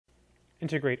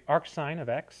Integrate arcsin of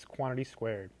x quantity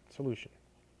squared. Solution.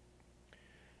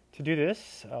 To do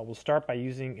this, we'll start by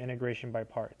using integration by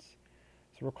parts.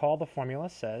 So recall the formula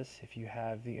says if you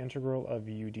have the integral of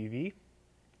u dv,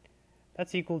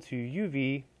 that's equal to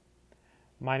uv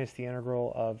minus the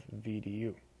integral of v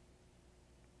du.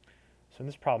 So in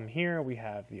this problem here, we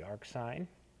have the arcsin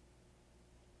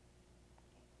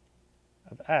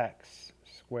of x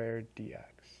squared dx.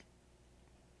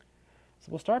 So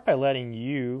we'll start by letting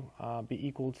u be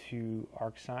equal to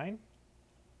arcsin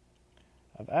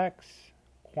of x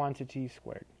quantity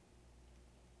squared.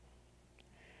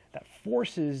 That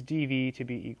forces dv to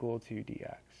be equal to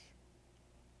dx.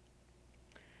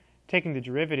 Taking the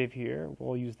derivative here,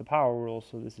 we'll use the power rule,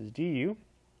 so this is du.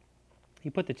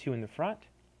 You put the 2 in the front,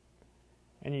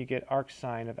 and you get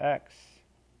arcsin of x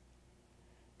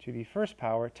to the first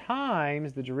power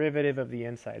times the derivative of the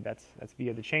inside. That's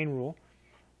via the chain rule.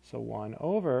 So 1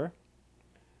 over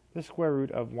the square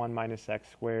root of 1 minus x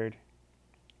squared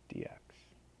dx.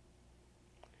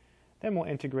 Then we'll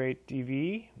integrate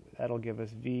dv. That'll give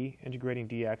us v. Integrating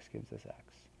dx gives us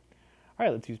x. All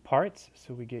right, let's use parts.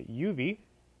 So we get uv.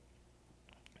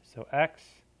 So x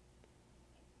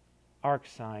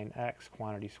arcsin x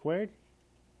quantity squared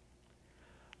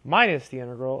minus the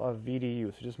integral of v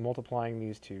du. So just multiplying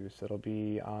these two. So it'll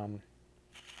be I'll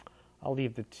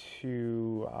leave the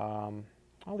 2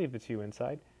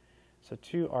 inside. So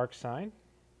 2 arcsin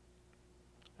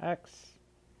x,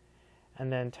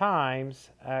 and then times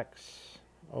x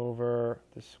over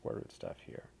the square root stuff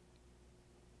here,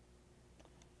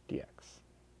 dx.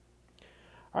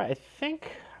 All right, I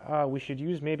think we should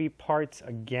use maybe parts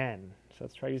again. So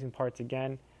let's try using parts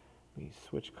again. Let me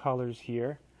switch colors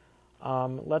here.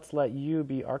 Let's let u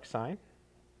be arcsin.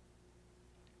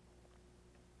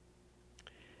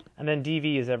 And then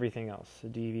dv is everything else. So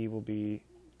dv will be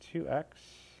 2x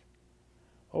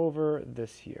over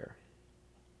this here.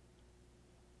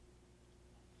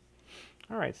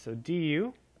 All right, so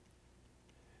du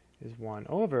is 1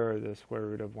 over the square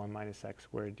root of 1 minus x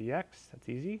squared dx. That's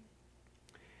easy.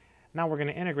 Now we're going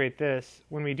to integrate this.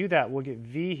 When we do that, we'll get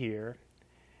v here.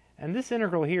 And this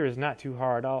integral here is not too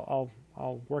hard. I'll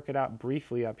work it out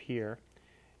briefly up here.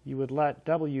 You would let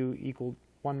w equal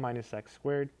 1 minus x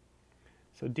squared.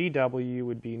 So dw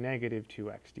would be negative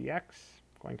 2x dx,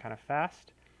 going kind of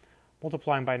fast.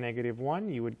 Multiplying by negative 1,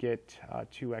 you would get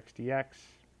 2x dx.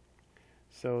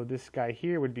 So this guy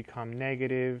here would become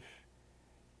negative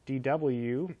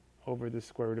dw over the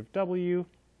square root of w.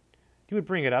 You would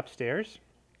bring it upstairs.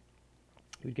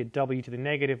 You would get w to the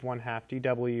negative 1/2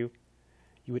 dw.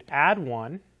 You would add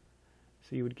 1,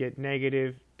 so you would get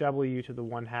negative w to the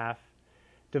 1/2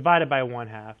 divided by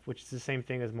 1/2, which is the same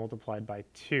thing as multiplied by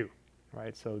 2.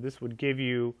 Right? So this would give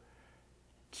you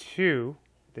 2,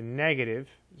 the negative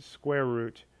square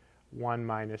root 1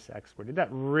 minus x squared. Did that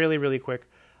really, really quick.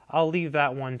 I'll leave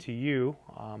that one to you.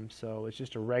 So it's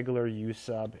just a regular u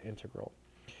sub integral.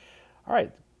 All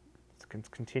right, let's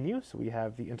continue. So we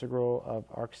have the integral of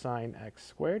arcsin x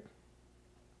squared.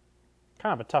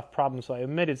 Kind of a tough problem, so I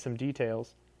omitted some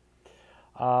details.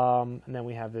 And then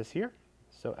we have this here.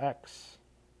 So x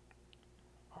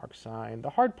arcsin. The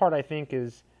hard part, I think,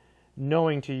 is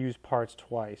knowing to use parts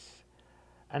twice.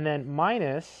 And then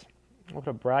minus, I'll put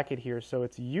a bracket here, so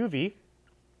it's uv.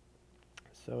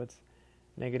 So it's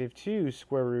negative 2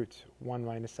 square root 1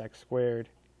 minus x squared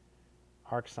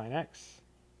arcsin x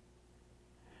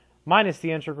minus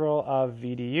the integral of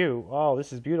v du. Oh,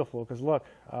 this is beautiful because look,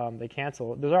 they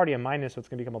cancel. There's already a minus, so it's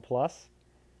going to become a plus.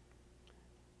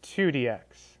 2 dx,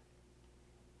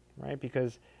 right?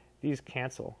 Because these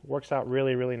cancel. Works out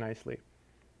really, really nicely.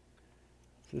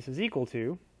 So this is equal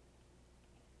to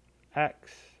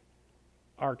x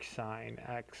arcsin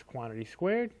x quantity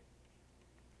squared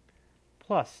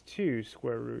plus 2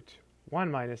 square root 1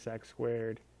 minus x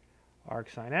squared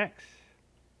arcsin x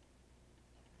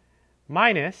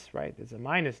minus, right, there's a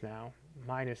minus now,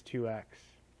 minus 2x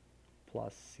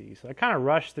plus c. So I kind of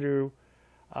rushed through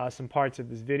some parts of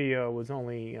this video. It was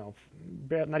only,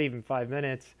 not even 5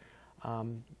 minutes,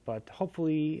 but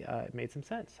hopefully it made some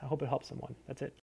sense. I hope it helped someone. That's it.